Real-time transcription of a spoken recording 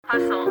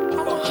Hustle.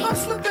 I'm a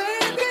hustler,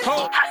 baby.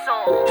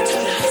 Hustle.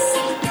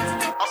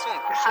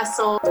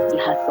 Hustle.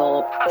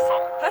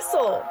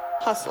 Hustle.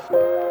 Hustle.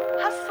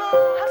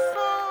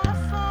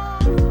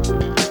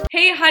 Hustle.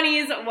 Hey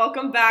honeys,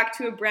 welcome back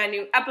to a brand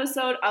new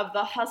episode of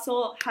the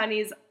Hustle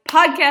Honeys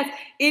podcast.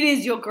 It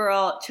is your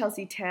girl,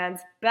 Chelsea Tans,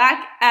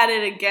 back at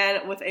it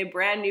again with a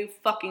brand new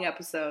fucking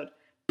episode.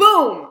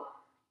 Boom!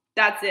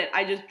 That's it.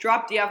 I just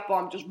dropped the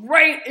F-bomb just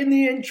right in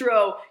the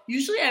intro.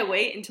 Usually I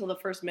wait until the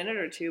first minute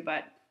or two,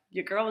 but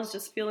your girl is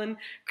just feeling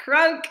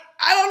crunk.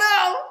 I don't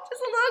know.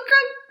 Just a little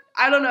crunk.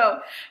 I don't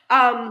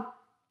know.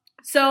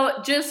 So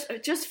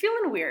just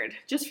feeling weird.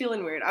 Just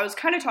feeling weird. I was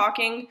kind of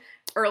talking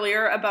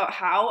earlier about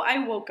how I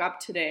woke up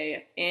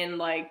today in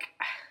like,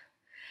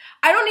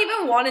 I don't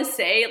even want to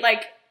say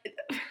like,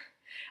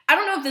 I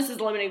don't know if this is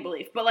limiting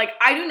belief, but like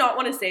I do not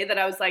want to say that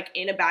I was like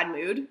in a bad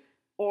mood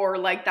or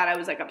like that I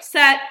was like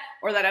upset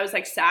or that I was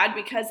like sad,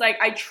 because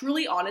like I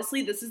truly,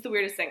 honestly, this is the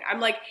weirdest thing.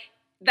 I'm like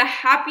the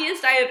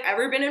happiest I have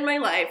ever been in my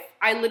life.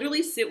 I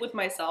literally sit with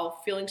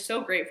myself feeling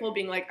so grateful,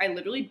 being like, I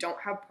literally don't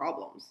have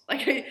problems.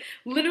 Like I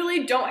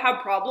literally don't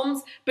have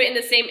problems, but in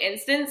the same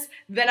instance,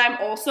 then I'm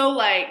also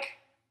like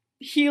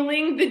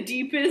healing the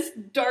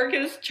deepest,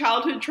 darkest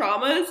childhood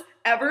traumas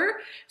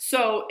ever.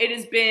 So it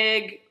is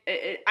big.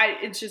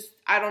 It's just,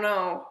 I don't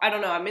know.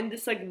 I'm in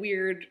this like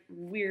weird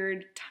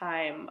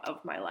time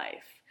of my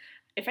life.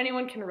 If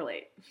anyone can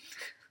relate.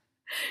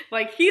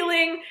 Like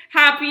healing,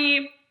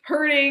 happy,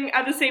 hurting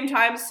at the same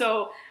time.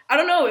 So I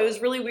don't know. It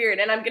was really weird.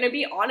 And I'm going to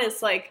be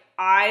honest, like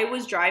I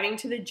was driving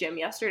to the gym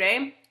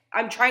yesterday.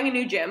 I'm trying a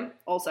new gym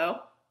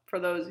also, for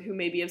those who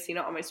maybe have seen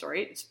it on my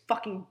story. It's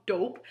fucking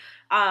dope.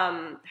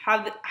 I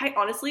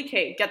honestly,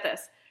 okay, get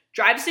this.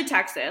 Drives to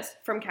Texas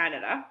from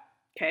Canada.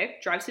 Okay,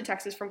 drives to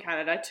Texas from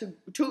Canada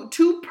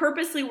to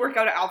purposely work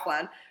out at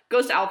Alphaland.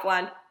 Goes to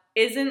Alphaland.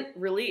 Isn't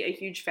really a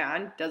huge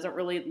fan. Doesn't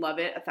really love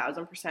it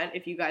 1,000%.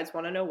 If you guys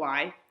want to know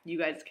why, you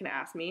guys can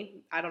ask me.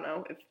 I don't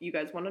know if you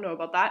guys want to know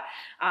about that.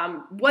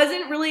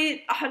 Wasn't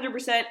really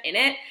 100% in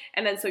it.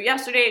 And then so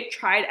yesterday,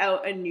 tried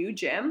out a new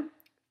gym.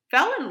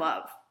 Fell in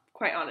love,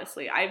 quite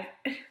honestly.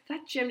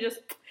 That gym just,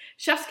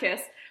 chef's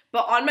kiss.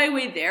 But on my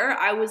way there,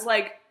 I was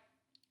like,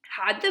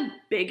 had the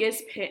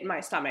biggest pit in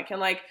my stomach.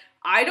 And like,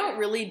 I don't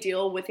really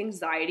deal with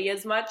anxiety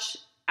as much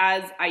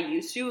as I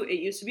used to. It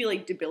used to be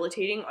like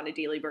debilitating on a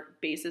daily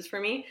basis for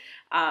me.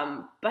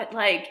 But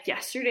like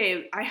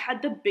yesterday I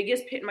had the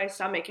biggest pit in my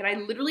stomach and I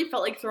literally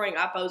felt like throwing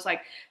up. I was like,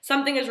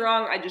 something is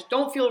wrong. I just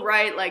don't feel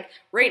right. Like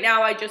right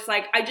now I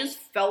just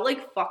felt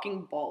like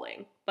fucking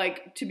bawling.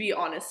 Like, to be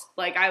honest,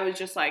 like I was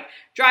just like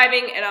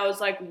driving and I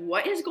was like,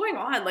 what is going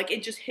on? Like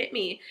it just hit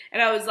me.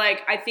 And I was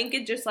like, I think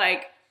it just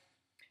like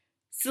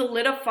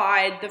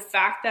solidified the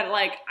fact that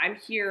like I'm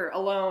here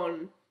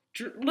alone.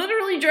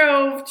 Literally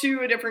drove to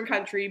a different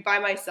country by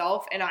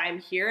myself and I'm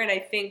here. And I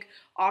think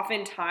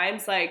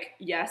oftentimes like,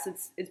 yes,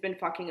 it's been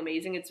fucking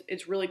amazing.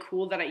 It's really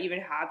cool that I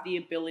even have the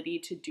ability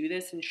to do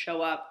this and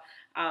show up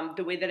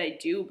the way that I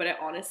do. But it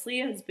honestly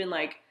has been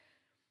like,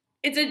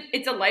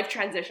 it's a life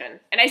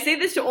transition. And I say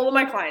this to all of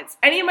my clients.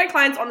 Any of my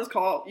clients on this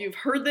call, you've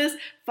heard this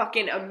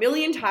fucking a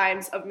million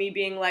times of me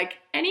being like,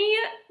 any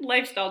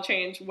lifestyle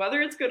change,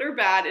 whether it's good or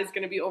bad, is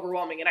going to be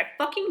overwhelming. And I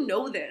fucking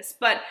know this.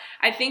 But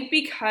I think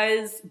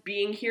because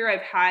being here,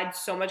 I've had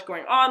so much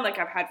going on. Like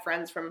I've had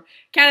friends from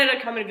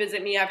Canada come and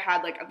visit me. I've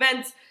had like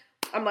events.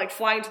 I'm like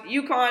flying to the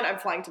Yukon. I'm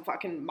flying to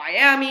fucking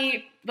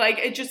Miami. Like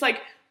it just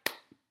like,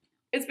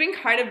 it's been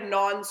kind of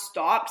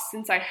nonstop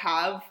since I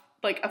have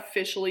like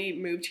officially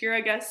moved here,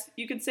 I guess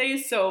you could say.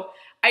 So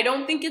I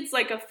don't think it's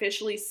like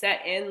officially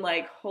set in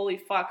like, holy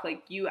fuck,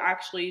 like you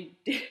actually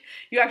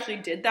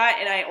did that.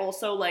 And I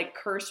also like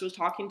Kirst was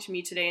talking to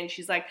me today and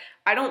she's like,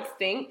 I don't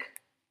think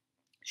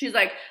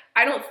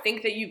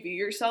that you view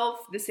yourself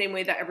the same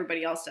way that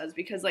everybody else does.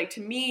 Because like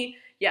to me,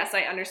 yes,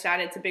 I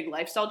understand it's a big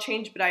lifestyle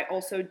change, but I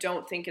also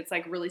don't think it's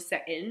like really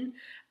set in.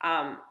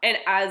 And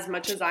as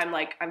much as I'm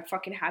like, I'm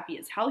fucking happy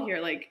as hell here.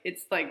 Like,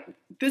 it's like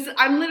this,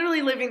 I'm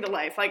literally living the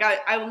life. Like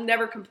I will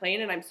never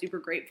complain and I'm super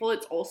grateful.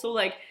 It's also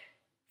like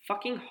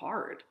fucking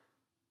hard.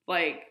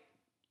 Like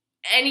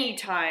any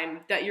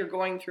time that you're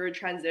going through a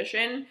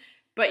transition,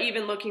 but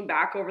even looking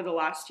back over the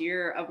last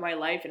year of my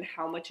life and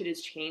how much it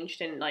has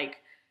changed, and like,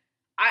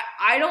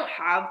 I don't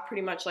have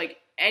pretty much like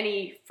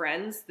any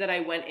friends that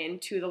I went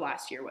into the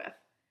last year with.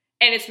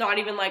 And it's not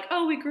even like,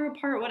 oh, we grew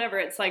apart, whatever.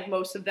 It's like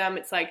most of them,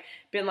 it's like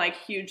been like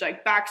huge,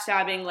 like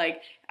backstabbing,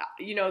 like,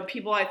 you know,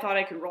 people I thought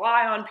I could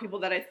rely on, people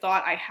that I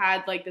thought I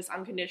had like this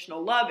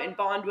unconditional love and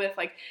bond with,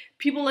 like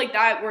people like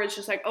that where it's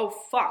just like, oh,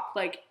 fuck,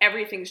 like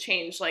everything's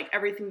changed. Like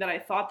everything that I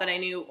thought that I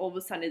knew all of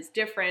a sudden is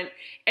different.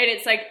 And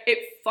it's like,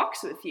 it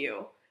fucks with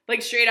you,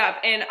 like straight up.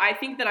 And I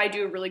think that I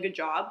do a really good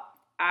job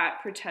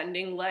at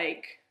pretending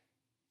like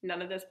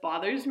none of this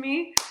bothers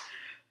me.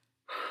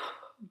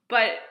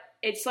 But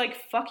it's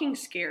like fucking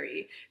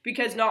scary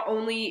because not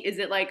only is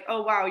it like,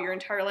 oh wow, your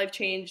entire life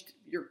changed,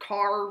 your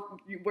car,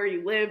 where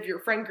you live, your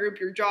friend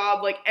group, your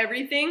job, like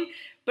everything,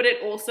 but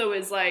it also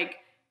is like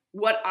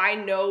what I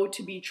know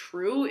to be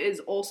true is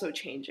also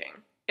changing,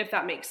 if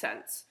that makes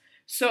sense.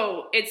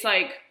 So it's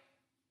like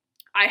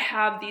I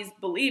have these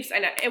beliefs,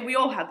 and we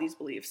all have these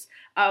beliefs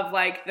of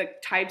like the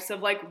types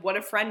of like what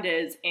a friend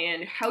is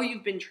and how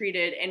you've been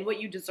treated and what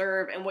you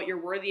deserve and what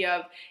you're worthy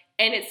of.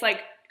 And it's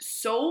like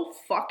so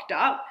fucked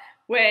up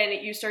when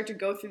you start to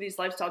go through these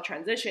lifestyle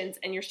transitions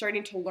and you're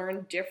starting to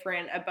learn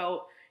different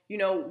about, you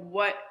know,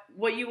 what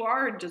you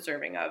are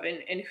deserving of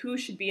and who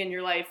should be in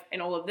your life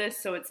and all of this.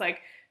 So it's like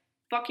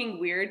fucking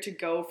weird to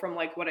go from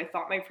like what I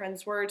thought my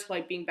friends were to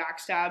like being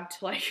backstabbed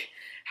to like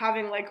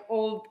having like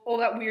all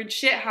that weird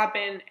shit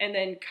happen, and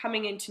then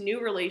coming into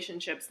new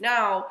relationships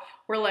now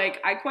where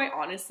like I quite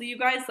honestly, you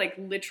guys, like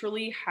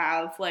literally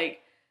have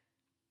like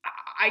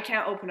I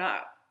can't open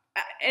up.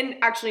 And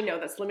actually no,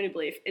 that's limited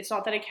belief. It's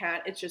not that I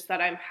can't, it's just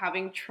that I'm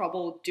having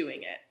trouble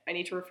doing it. I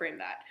need to reframe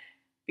that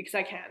because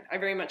I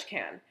very much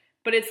can.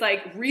 But it's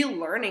like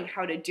relearning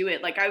how to do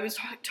it. Like I was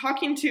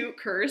talking to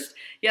Kirst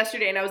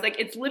yesterday and I was like,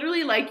 it's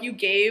literally like you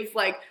gave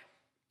like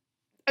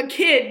a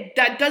kid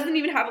that doesn't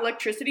even have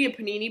electricity a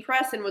panini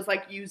press and was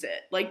like, use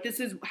it. Like this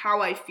is how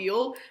I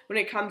feel when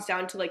it comes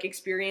down to like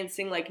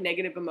experiencing like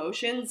negative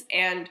emotions.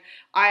 And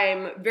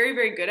I'm very,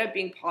 very good at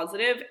being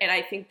positive, and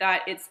I think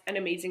that it's an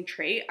amazing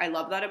trait. I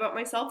love that about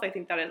myself. I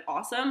think that is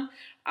awesome.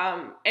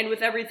 And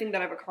with everything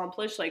that I've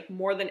accomplished, like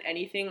more than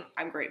anything,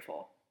 I'm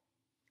grateful.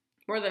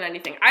 More than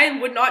anything. I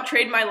would not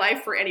trade my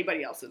life for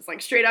anybody else's.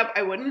 Like straight up,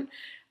 I wouldn't.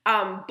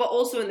 But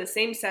also in the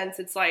same sense,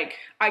 it's like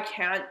I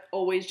can't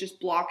always just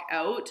block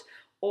out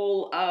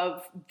all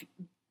of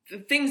the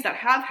things that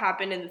have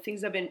happened and the things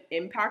that have been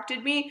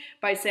impacted me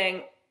by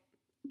saying,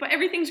 but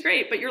everything's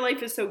great, but your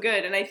life is so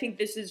good. And I think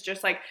this is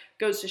just like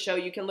goes to show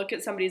you can look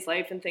at somebody's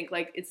life and think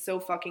like it's so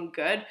fucking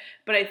good.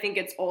 But I think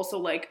it's also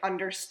like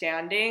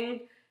understanding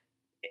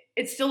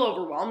it's still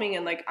overwhelming,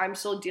 and like I'm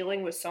still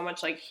dealing with so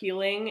much like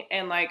healing,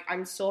 and like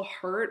I'm still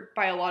hurt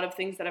by a lot of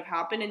things that have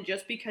happened. And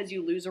just because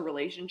you lose a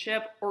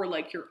relationship or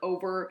like you're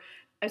over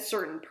a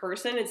certain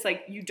person, it's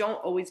like you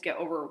don't always get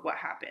over what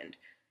happened,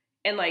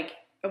 and like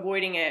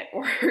avoiding it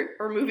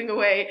or moving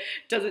away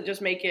doesn't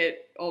just make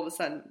it all of a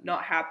sudden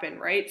not happen,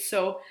 right?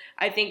 So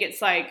I think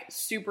it's like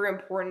super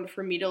important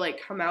for me to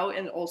like come out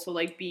and also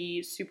like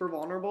be super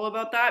vulnerable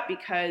about that,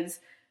 because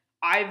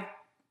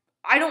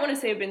I don't want to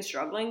say I've been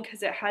struggling,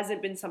 because it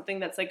hasn't been something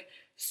that's like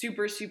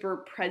super, super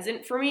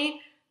present for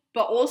me.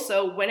 But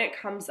also when it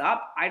comes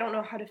up, I don't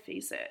know how to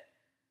face it.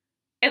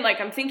 And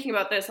like I'm thinking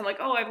about this, I'm like,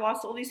 oh, I've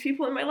lost all these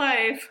people in my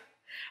life.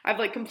 I've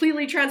like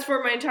completely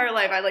transformed my entire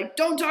life. I like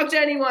don't talk to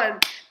anyone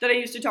that I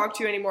used to talk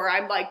to anymore.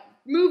 I'm like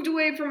moved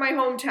away from my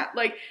hometown.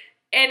 Like,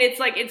 and it's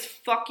like, it's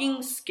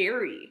fucking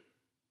scary.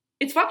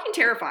 It's fucking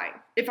terrifying,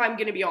 if I'm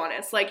gonna be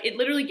honest. Like, it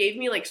literally gave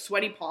me, like,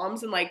 sweaty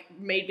palms and, like,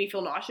 made me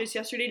feel nauseous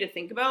yesterday to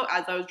think about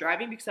as I was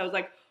driving, because I was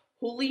like,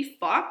 holy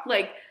fuck,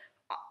 like,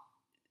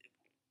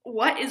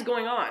 what is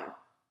going on?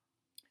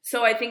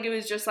 So I think it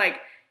was just, like,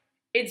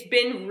 it's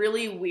been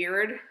really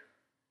weird.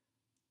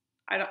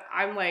 I'm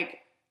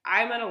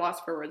at a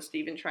loss for words to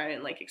even try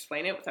and, like,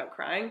 explain it without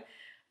crying.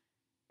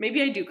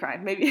 Maybe I do cry.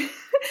 Maybe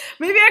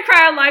I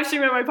cry on live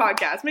stream on my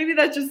podcast. Maybe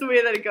that's just the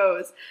way that it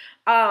goes.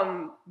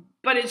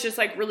 But it's just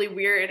like really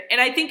weird.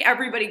 And I think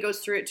everybody goes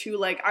through it too.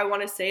 Like, I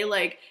want to say,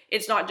 like,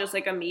 it's not just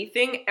like a me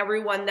thing.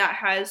 Everyone that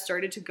has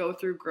started to go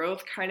through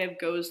growth kind of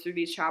goes through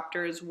these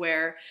chapters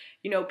where,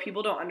 you know,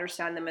 people don't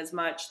understand them as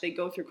much. They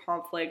go through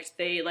conflict.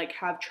 They like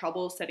have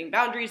trouble setting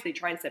boundaries. They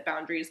try and set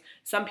boundaries.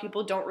 Some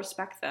people don't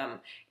respect them.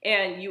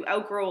 And you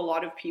outgrow a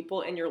lot of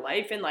people in your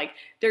life. And like,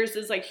 there's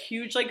this like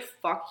huge like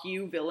fuck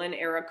you villain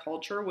era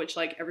culture, which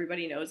like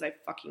everybody knows I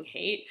fucking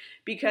hate,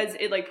 because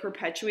it like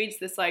perpetuates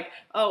this like,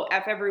 oh,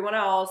 F everyone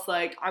else,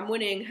 like I'm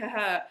winning,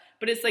 haha.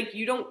 But it's like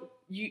you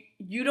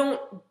don't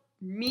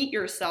meet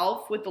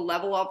yourself with the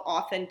level of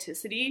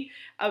authenticity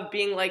of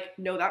being like,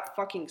 no, that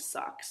fucking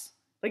sucks.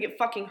 Like, it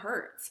fucking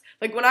hurts.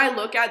 Like, when I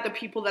look at the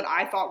people that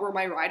I thought were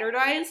my ride or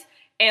dies,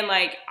 and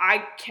like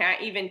I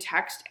can't even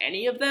text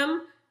any of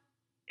them,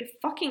 it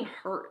fucking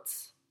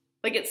hurts.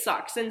 Like, it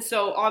sucks. And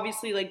so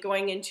obviously, like,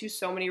 going into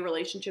so many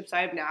relationships I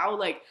have now,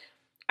 like,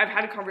 I've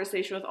had a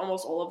conversation with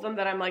almost all of them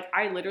that I'm like,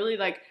 I literally,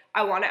 like,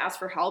 I want to ask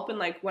for help. And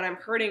like, when I'm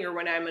hurting or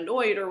when I'm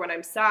annoyed or when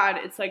I'm sad,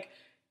 it's like,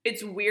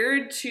 it's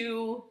weird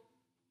to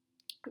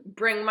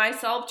bring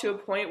myself to a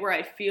point where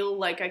I feel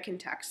like I can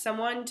text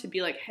someone to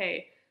be like,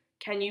 hey,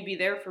 can you be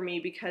there for me?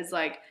 Because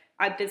like,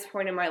 at this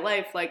point in my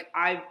life, like,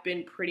 I've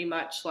been pretty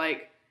much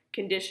like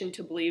conditioned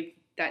to believe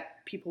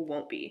that people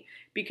won't be,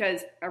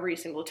 because every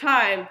single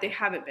time they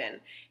haven't been.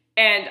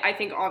 And I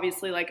think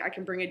obviously, like, I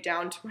can bring it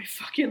down to my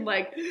fucking,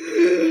 like,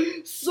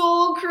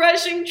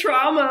 soul-crushing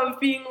trauma of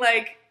being,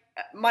 like,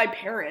 my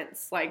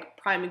parents, like,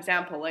 prime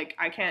example. Like,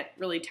 I can't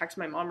really text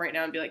my mom right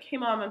now and be like, hey,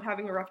 Mom, I'm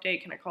having a rough day.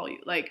 Can I call you?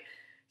 Like,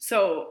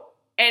 so,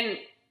 and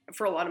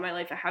for a lot of my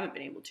life, I haven't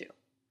been able to,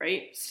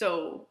 right?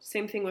 So,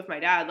 same thing with my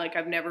dad. Like,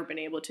 I've never been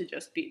able to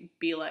just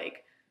be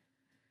like,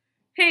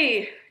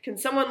 hey, can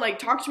someone, like,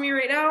 talk to me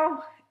right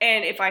now?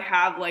 And if I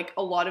have, like,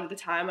 a lot of the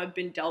time I've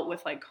been dealt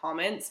with, like,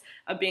 comments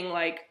of being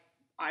like,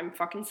 I'm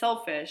fucking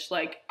selfish,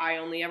 like, I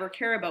only ever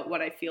care about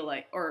what I feel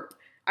like, or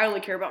I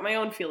only care about my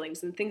own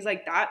feelings and things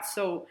like that.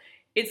 So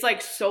it's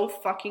like so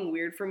fucking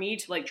weird for me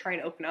to like try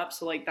and open up.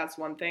 So like that's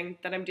one thing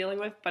that I'm dealing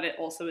with, but it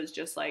also is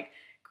just like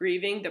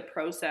grieving the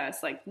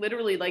process, like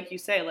literally, like you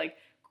say, like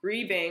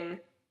grieving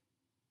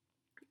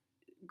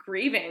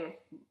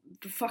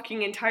the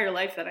fucking entire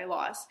life that I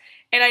lost.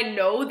 And I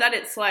know that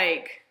it's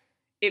like,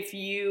 if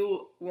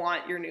you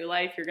want your new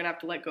life, you're gonna have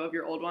to let go of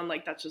your old one.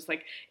 Like, that's just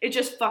like, it's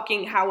just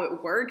fucking how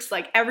it works.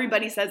 Like,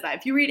 everybody says that.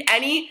 If you read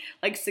any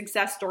like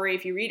success story,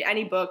 if you read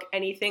any book,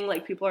 anything,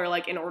 like people are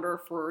like, in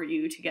order for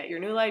you to get your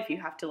new life, you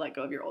have to let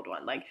go of your old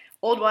one. Like,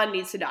 old one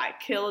needs to die,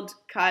 killed,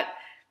 cut,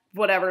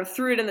 whatever,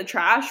 threw it in the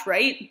trash,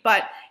 right?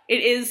 But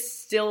it is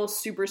still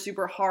super,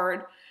 super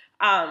hard.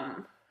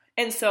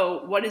 And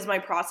so what is my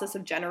process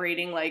of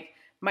generating like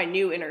my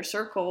new inner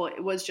circle?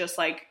 It was just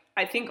like,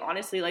 I think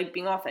honestly, like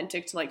being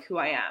authentic to like who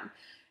I am.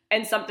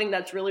 And something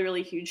that's really,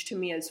 really huge to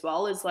me as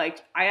well is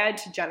like, I had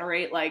to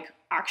generate like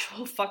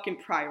actual fucking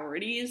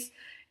priorities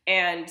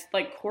and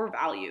like core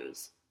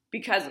values.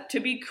 Because to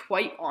be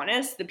quite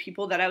honest, the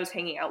people that I was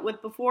hanging out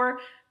with before,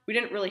 we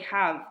didn't really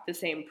have the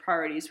same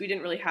priorities. We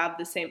didn't really have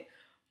the same,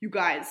 you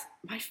guys,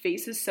 my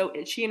face is so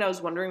itchy and I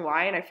was wondering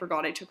why, and I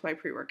forgot I took my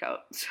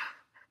pre-workout.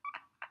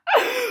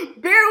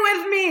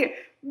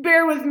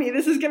 Bear with me.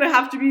 This is gonna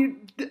have to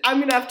be, I'm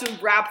gonna have to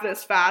wrap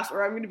this fast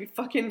or I'm gonna be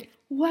fucking,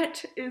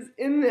 what is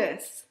in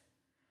this?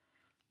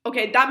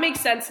 Okay, that makes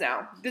sense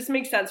now. This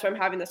makes sense why I'm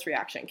having this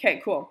reaction.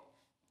 Okay, cool.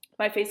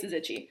 My face is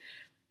itchy.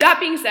 That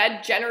being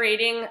said,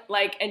 generating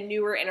like a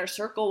newer inner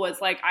circle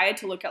was like, I had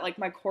to look at like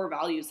my core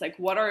values. Like,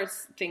 what are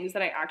things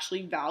that I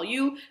actually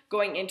value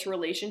going into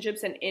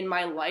relationships and in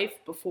my life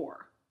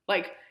before?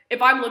 Like,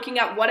 if I'm looking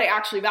at what I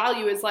actually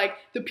value is like,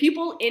 the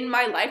people in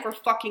my life are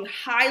fucking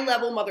high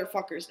level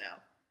motherfuckers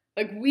now.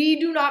 Like, we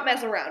do not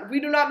mess around.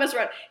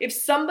 If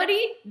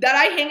somebody that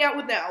I hang out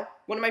with now,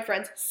 one of my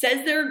friends,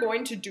 says they're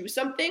going to do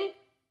something,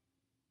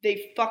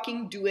 they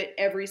fucking do it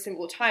every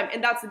single time.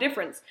 And that's the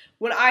difference.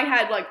 When I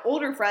had like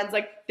older friends,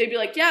 like they'd be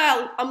like,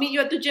 yeah, I'll meet you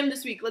at the gym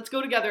this week. Let's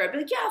go together. I'd be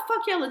like, yeah,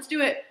 fuck yeah, let's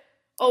do it.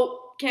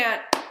 Oh,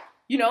 can't.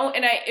 You know,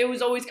 and it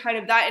was always kind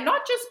of that. And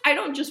not just, I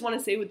don't just want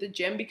to say with the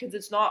gym because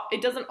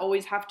it doesn't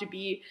always have to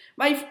be,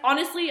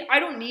 honestly, I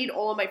don't need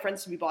all of my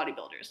friends to be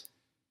bodybuilders.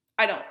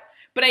 I don't.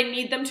 But I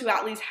need them to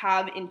at least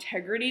have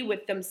integrity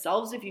with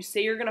themselves. If you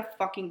say you're going to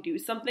fucking do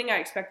something, I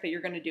expect that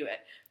you're going to do it.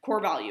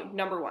 Core value,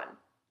 number one.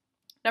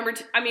 Number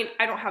two, I mean,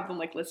 I don't have them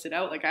like listed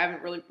out. Like I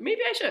haven't really, maybe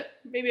I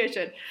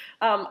should.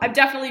 I've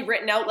definitely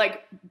written out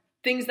like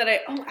things that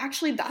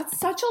actually that's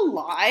such a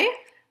lie.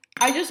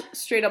 I just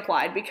straight up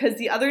lied because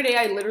the other day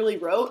I literally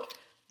wrote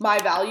my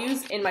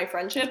values in my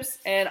friendships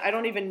and I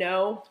don't even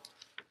know.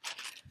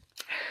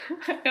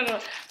 I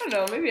don't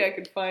know. Maybe I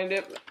could find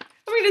it.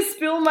 I'm going to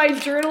spill my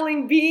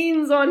journaling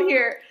beans on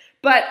here.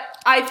 But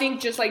I think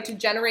just like to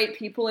generate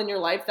people in your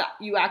life that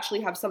you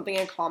actually have something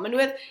in common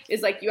with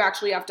is like you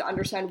actually have to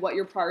understand what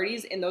your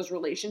priorities in those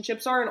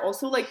relationships are. And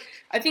also like,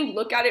 I think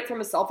look at it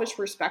from a selfish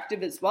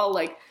perspective as well.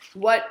 Like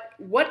what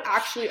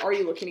actually are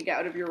you looking to get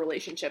out of your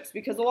relationships?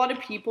 Because a lot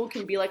of people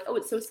can be like, oh,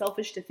 it's so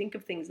selfish to think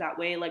of things that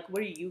way. Like,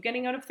 what are you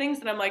getting out of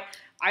things? And I'm like,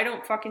 I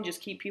don't fucking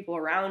just keep people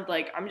around.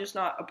 Like, I'm just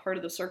not a part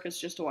of the circus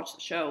just to watch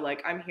the show.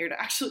 Like, I'm here to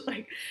actually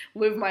like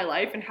live my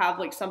life and have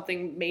like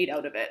something made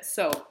out of it.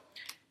 So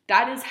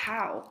that is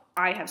how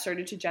I have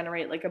started to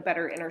generate like a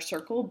better inner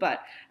circle. But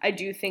I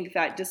do think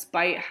that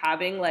despite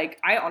having like,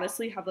 I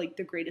honestly have like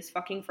the greatest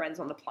fucking friends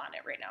on the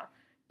planet right now.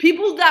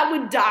 People that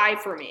would die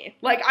for me.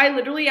 Like I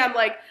literally am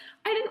like,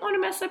 I didn't want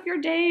to mess up your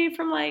day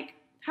from like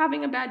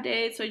having a bad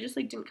day. So I just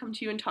like didn't come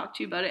to you and talk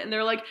to you about it. And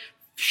they're like,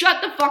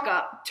 shut the fuck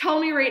up. Tell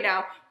me right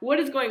now, what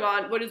is going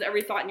on? What is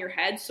every thought in your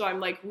head? So I'm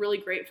like really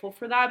grateful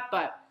for that.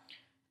 But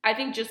I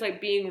think just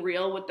like being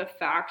real with the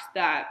fact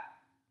that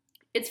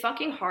it's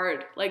fucking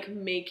hard, like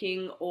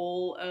making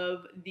all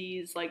of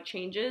these like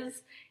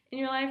changes in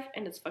your life,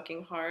 and it's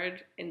fucking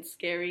hard and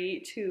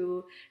scary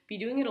to be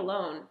doing it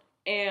alone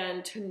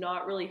and to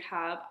not really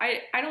have,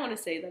 I don't want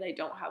to say that I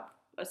don't have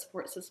a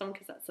support system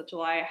because that's such a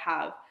lie. I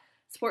have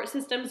support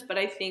systems, but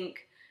I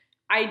think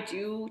I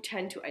do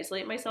tend to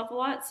isolate myself a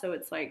lot. So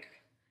it's like,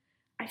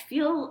 I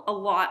feel a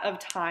lot of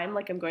time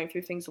like I'm going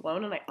through things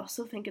alone, and I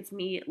also think it's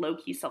me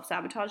low-key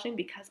self-sabotaging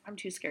because I'm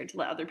too scared to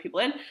let other people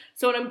in.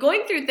 So when I'm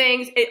going through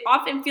things, it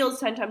often feels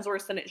 10 times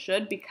worse than it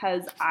should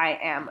because I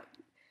am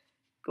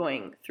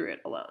going through it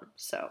alone.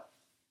 So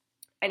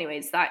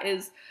anyways,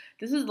 this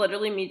is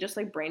literally me just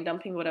like brain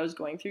dumping what I was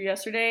going through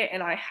yesterday,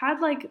 and I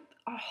had like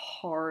a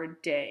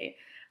hard day.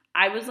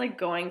 I was like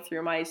going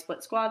through my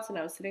split squats and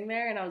I was sitting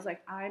there and I was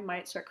like, I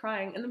might start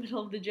crying in the middle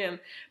of the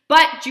gym.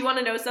 But do you want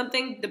to know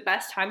something? The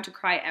best time to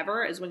cry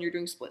ever is when you're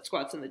doing split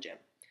squats in the gym.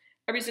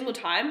 Every single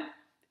time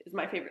is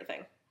my favorite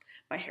thing.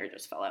 My hair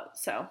just fell out.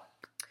 So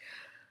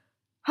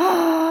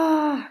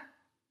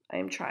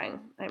I'm trying.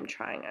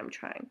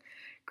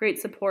 Great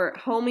support.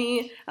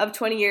 Homie of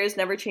 20 years,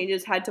 never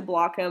changes, had to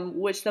block him,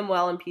 wish them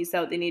well and peace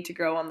out. They need to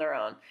grow on their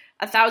own.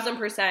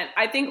 1,000%.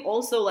 I think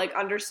also like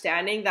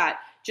understanding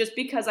that just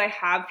because I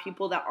have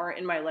people that aren't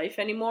in my life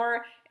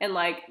anymore and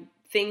like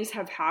things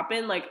have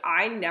happened, like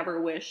I never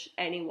wish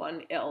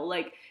anyone ill.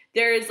 Like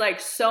there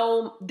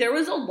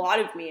was a lot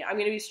of me, I'm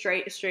going to be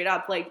straight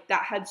up, like,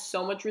 that had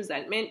so much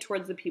resentment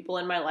towards the people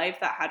in my life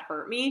that had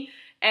hurt me.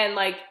 And,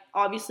 like,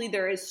 obviously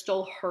there is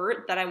still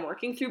hurt that I'm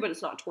working through, but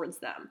it's not towards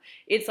them.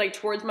 It's, like,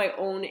 towards my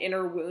own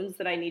inner wounds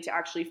that I need to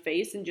actually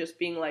face, and just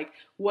being like,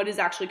 what is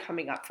actually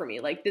coming up for me?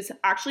 Like, this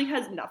actually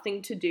has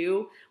nothing to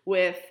do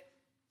with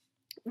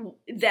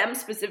them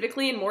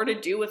specifically, and more to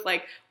do with,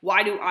 like,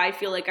 why do I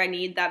feel like I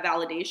need that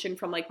validation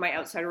from, like, my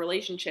outside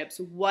relationships?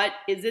 What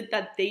is it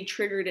that they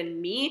triggered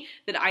in me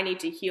that I need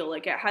to heal?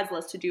 Like, it has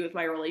less to do with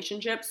my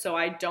relationships, so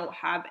I don't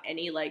have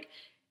any, like,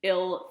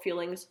 ill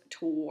feelings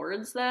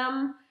towards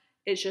them.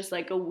 It's just,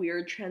 like, a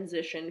weird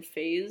transition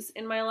phase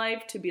in my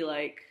life to be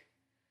like,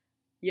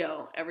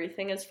 yo,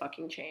 everything has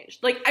fucking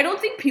changed. Like, I don't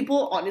think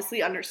people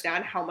honestly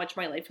understand how much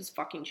my life has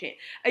fucking changed.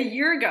 A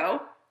year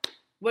ago,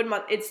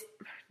 it's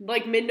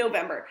like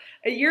mid-November.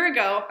 A year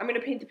ago, I'm going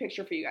to paint the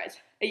picture for you guys.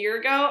 A year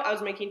ago, I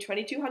was making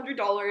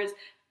 $2,200,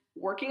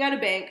 working at a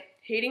bank,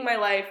 hating my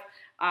life.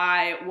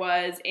 I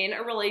was in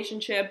a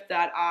relationship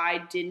that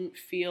I didn't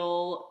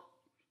feel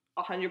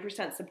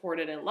 100%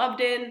 supported and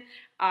loved in.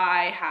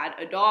 I had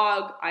a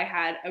dog. I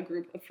had a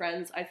group of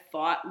friends I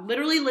thought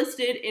literally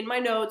listed in my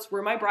notes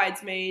were my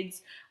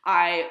bridesmaids.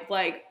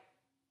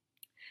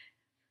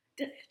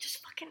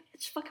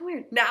 It's fucking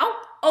weird. Now,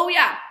 oh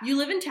yeah, you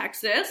live in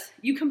Texas,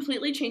 you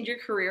completely change your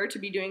career to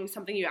be doing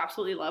something you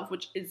absolutely love,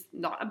 which is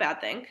not a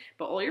bad thing,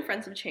 but all your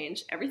friends have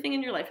changed, everything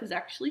in your life has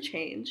actually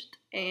changed,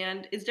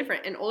 and is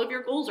different, and all of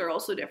your goals are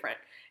also different,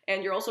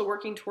 and you're also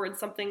working towards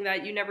something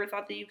that you never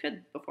thought that you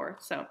could before,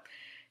 so,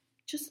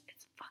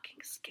 it's fucking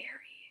scary.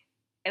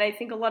 And I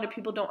think a lot of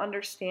people don't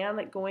understand,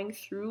 like, going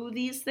through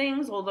these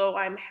things, although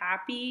I'm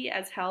happy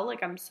as hell,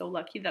 like, I'm so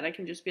lucky that I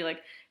can just be like,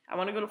 I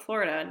want to go to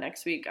Florida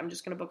next week, I'm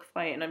just going to book a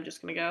flight and I'm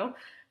just going to go,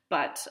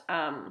 but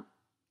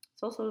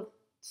it's also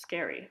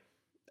scary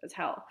as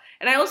hell.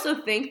 And I also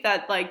think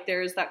that, like,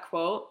 there's that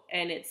quote,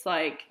 and it's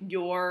like, I'm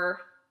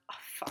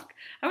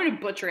going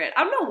to butcher it.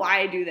 I don't know why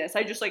I do this.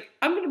 I'm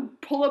going to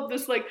pull up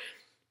this, like,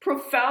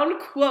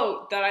 profound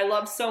quote that I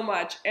love so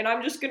much, and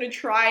I'm just going to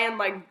try and,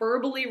 like,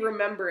 verbally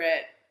remember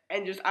it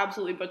and just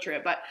absolutely butcher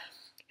it, but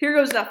here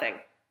goes nothing.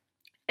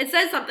 It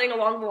says something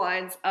along the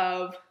lines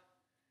of,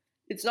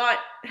 it's not,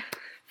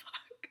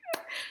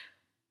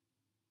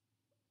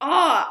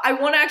 I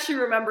want to actually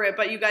remember it,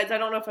 but you guys, I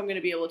don't know if I'm going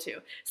to be able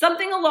to.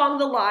 Something along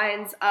the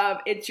lines of,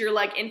 it's your,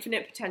 like,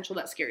 infinite potential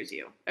that scares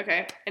you,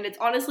 okay? And it's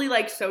honestly,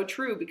 like, so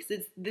true, because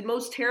it's the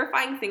most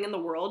terrifying thing in the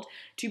world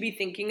to be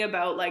thinking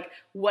about, like,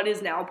 what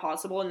is now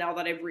possible, and now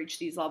that I've reached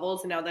these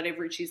levels, and now that I've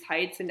reached these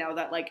heights, and now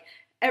that, like,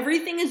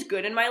 everything is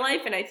good in my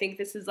life. And I think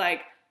this is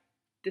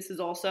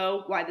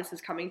also why this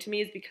is coming to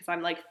me, is because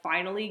I'm, like,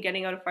 finally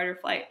getting out of fight or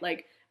flight.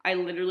 Like, I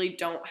literally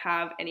don't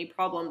have any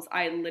problems.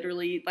 I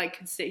literally, like,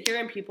 could sit here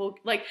and people,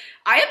 like,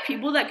 I have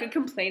people that could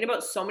complain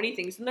about so many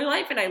things in their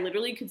life, and I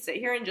literally could sit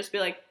here and just be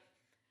like,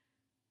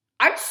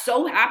 I'm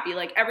so happy.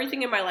 Like,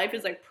 everything in my life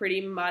is, like,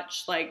 pretty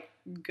much, like,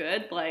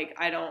 good. Like,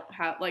 I don't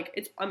have, like,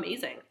 it's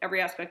amazing.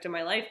 Every aspect of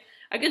my life.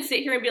 I could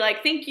sit here and be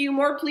like, thank you,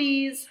 more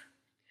please.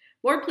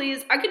 More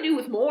please. I could do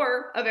with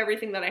more of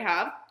everything that I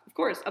have. Of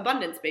course,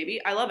 abundance,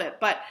 baby. I love it.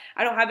 But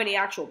I don't have any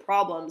actual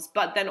problems.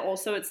 But then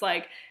also it's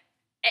like,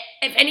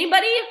 if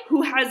anybody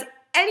who has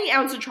any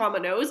ounce of trauma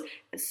knows,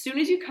 as soon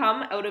as you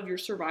come out of your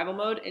survival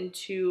mode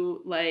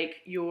into, like,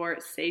 your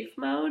safe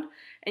mode,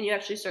 and you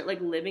actually start,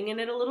 like, living in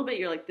it a little bit,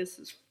 you're like, this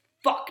is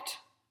fucked.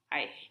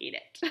 I hate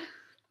it.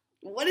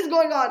 What is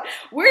going on?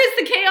 Where is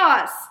the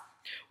chaos?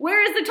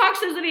 Where is the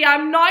toxicity?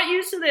 I'm not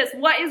used to this.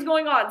 What is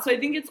going on? So I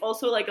think it's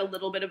also, like, a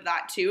little bit of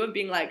that too, of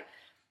being like,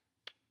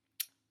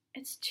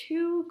 it's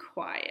too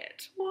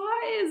quiet.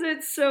 Why is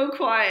it so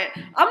quiet?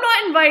 I'm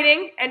not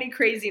inviting any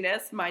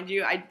craziness, mind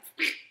you.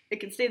 It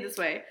can stay this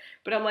way,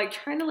 but I'm, like,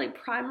 trying to,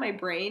 like, prime my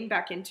brain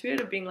back into it,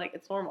 of being like,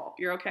 it's normal.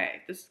 You're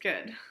okay. This is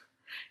good.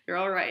 You're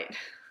all right.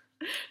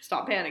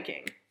 Stop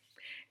panicking.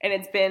 And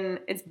it's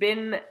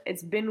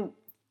been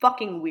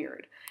fucking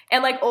weird.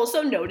 And, like,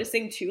 also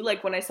noticing too,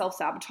 like, when I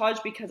self-sabotage,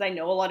 because I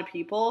know a lot of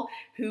people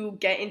who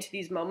get into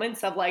these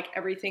moments of, like,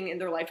 everything in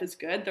their life is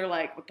good. They're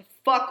like, what the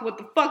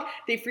fuck?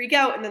 They freak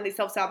out, and then they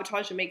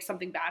self-sabotage and make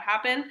something bad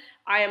happen.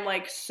 I am,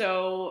 like,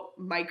 so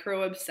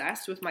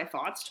micro-obsessed with my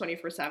thoughts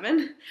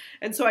 24/7.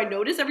 And so I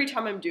notice every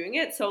time I'm doing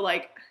it. So,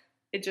 like,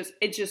 it's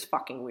just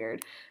fucking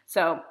weird.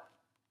 So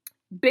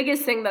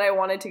biggest thing that I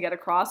wanted to get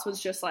across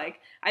was just, like,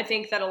 I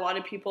think that a lot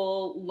of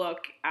people look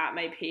at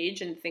my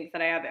page and think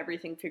that I have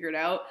everything figured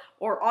out,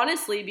 or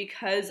honestly,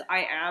 because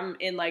I am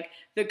in, like,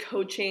 the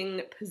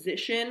coaching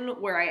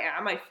position where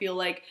I feel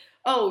like,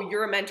 oh,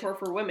 you're a mentor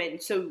for women,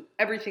 so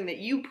everything that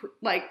you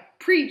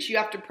preach, you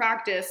have to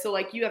practice, so,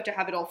 like, you have to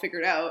have it all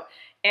figured out.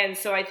 And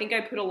so I think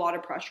I put a lot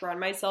of pressure on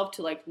myself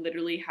to, like,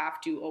 literally have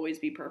to always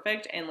be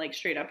perfect. And, like,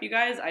 straight up, you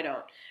guys, I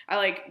don't. I,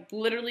 like,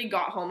 literally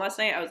got home last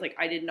night. I was like,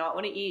 I did not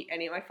want to eat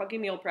any of my fucking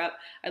meal prep.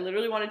 I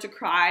literally wanted to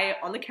cry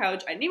on the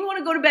couch. I didn't even want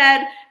to go to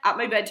bed at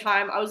my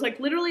bedtime. I was, like,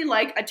 literally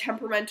like a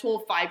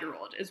temperamental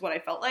 5-year-old is what I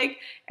felt like.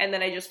 And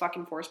then I just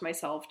fucking forced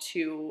myself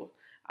to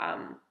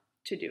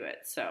do it.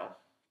 So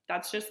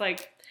that's just,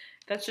 like,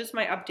 That's just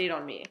my update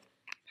on me.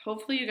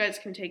 Hopefully you guys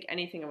can take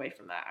anything away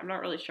from that. I'm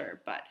not really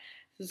sure, but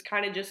this is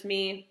kind of just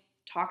me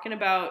talking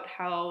about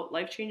how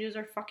life changes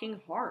are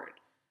fucking hard.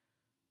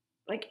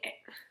 Like,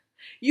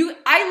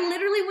 I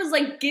literally was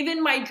like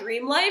given my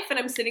dream life, and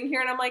I'm sitting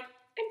here and I'm like,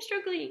 I'm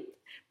struggling.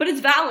 But it's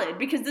valid,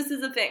 because this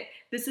is the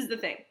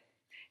thing.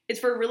 It's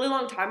for a really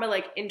long time I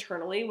like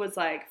internally was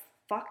like,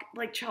 fuck,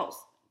 like, chill.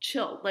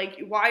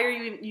 Like, why are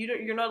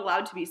you're not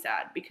allowed to be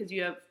sad because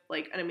you have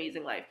like an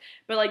amazing life.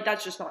 But like,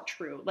 that's just not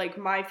true. Like,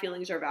 my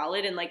feelings are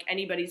valid, and like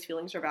anybody's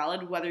feelings are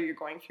valid, whether you're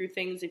going through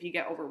things, if you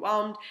get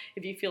overwhelmed,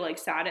 if you feel like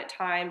sad at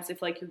times,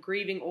 if like you're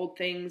grieving old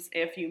things,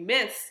 if you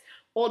miss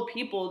old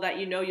people that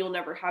you know you'll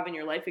never have in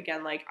your life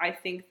again. Like, I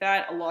think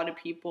that a lot of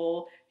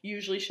people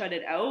usually shut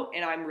it out,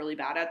 and I'm really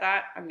bad at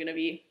that. I'm gonna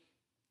be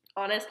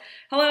honest.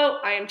 Hello,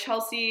 I am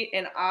Chelsea,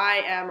 and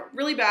I am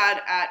really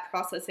bad at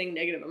processing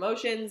negative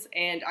emotions,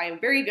 and I am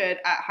very good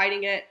at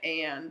hiding it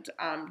and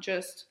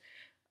just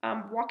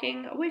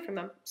walking away from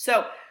them.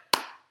 So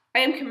I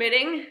am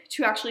committing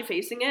to actually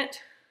facing it,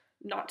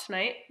 not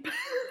tonight,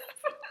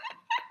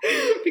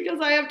 because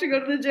I have to go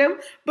to the gym,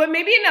 but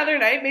maybe another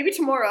night, maybe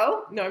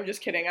tomorrow. No, I'm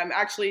just kidding.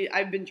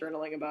 I've been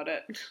journaling about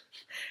it.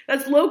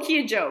 That's low-key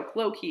a joke,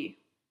 low-key.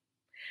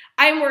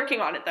 I am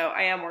working on it, though.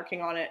 I am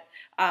working on it.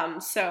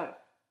 So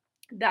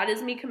that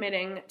is me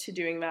committing to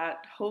doing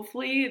that.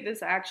 Hopefully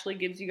this actually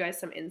gives you guys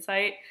some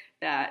insight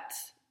that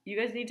you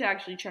guys need to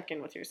actually check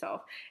in with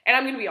yourself. And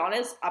I'm going to be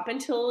honest, up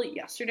until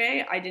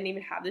yesterday, I didn't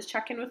even have this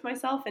check-in with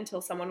myself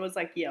until someone was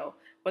like, yo,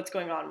 what's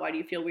going on? Why do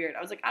you feel weird?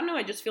 I was like, I don't know,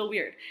 I just feel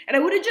weird. And I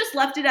would have just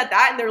left it at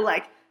that, and they're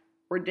like,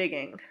 we're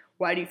digging.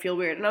 Why do you feel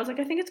weird? And I was like,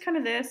 I think it's kind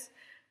of this.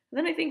 And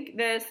then I think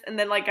this. And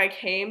then like I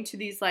came to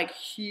these like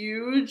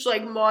huge,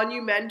 like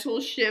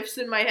monumental shifts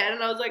in my head,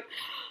 and I was like,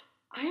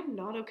 I am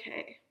not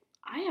okay.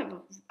 I have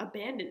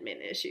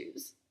abandonment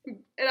issues. And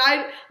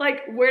I,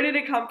 like, where did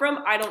it come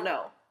from? I don't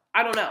know.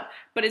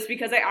 But it's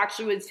because I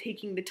actually was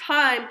taking the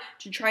time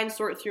to try and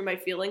sort through my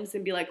feelings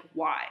and be like,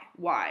 why?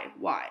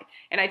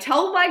 And I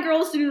tell my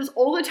girls to do this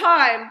all the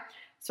time.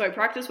 So I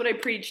practice what I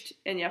preached.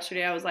 And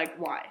yesterday I was like,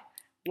 why?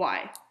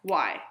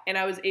 And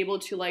I was able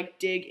to like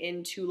dig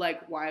into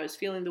like why I was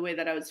feeling the way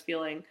that I was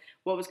feeling,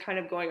 what was kind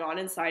of going on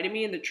inside of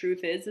me. And the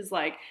truth is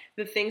like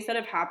the things that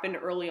have happened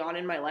early on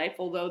in my life,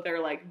 although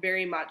they're like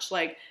very much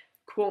like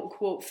quote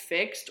unquote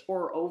fixed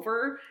or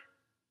over,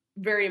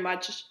 very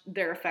much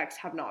their effects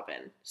have not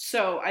been.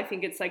 So I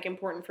think it's like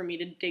important for me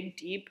to dig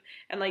deep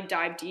and like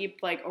dive deep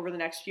like over the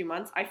next few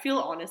months. I feel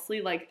honestly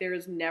like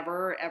there's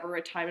never ever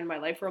a time in my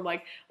life where I'm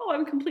like, oh,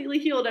 I'm completely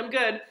healed, I'm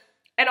good.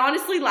 And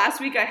honestly,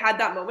 last week I had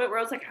that moment where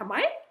I was like, am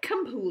I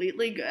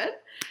completely good?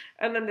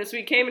 And then this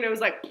week came and it was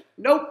like,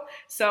 nope.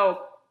 So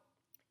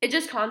it's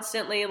just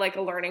constantly like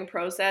a learning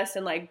process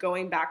and like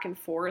going back and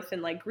forth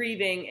and like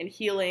grieving and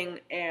healing,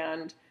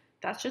 and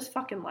that's just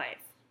fucking life.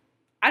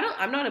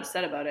 I'm not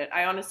upset about it.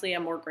 I honestly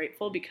am more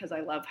grateful because I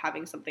love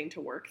having something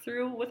to work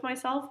through with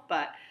myself,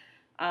 but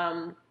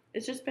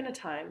it's just been a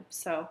time.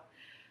 So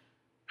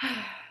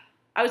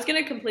I was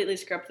going to completely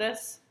script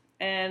this,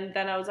 and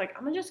then I was like,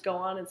 I'm going to just go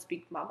on and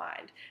speak my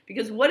mind,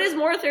 because what is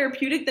more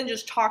therapeutic than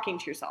just talking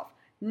to yourself?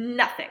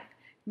 Nothing.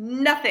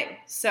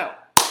 So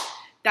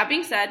that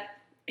being said,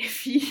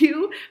 if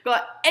you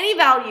got any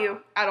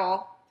value at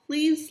all,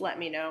 please let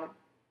me know.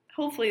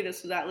 Hopefully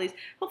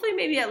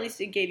maybe at least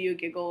it gave you a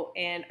giggle,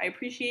 and I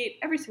appreciate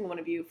every single one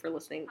of you for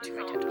listening to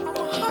my TED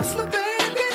Talk.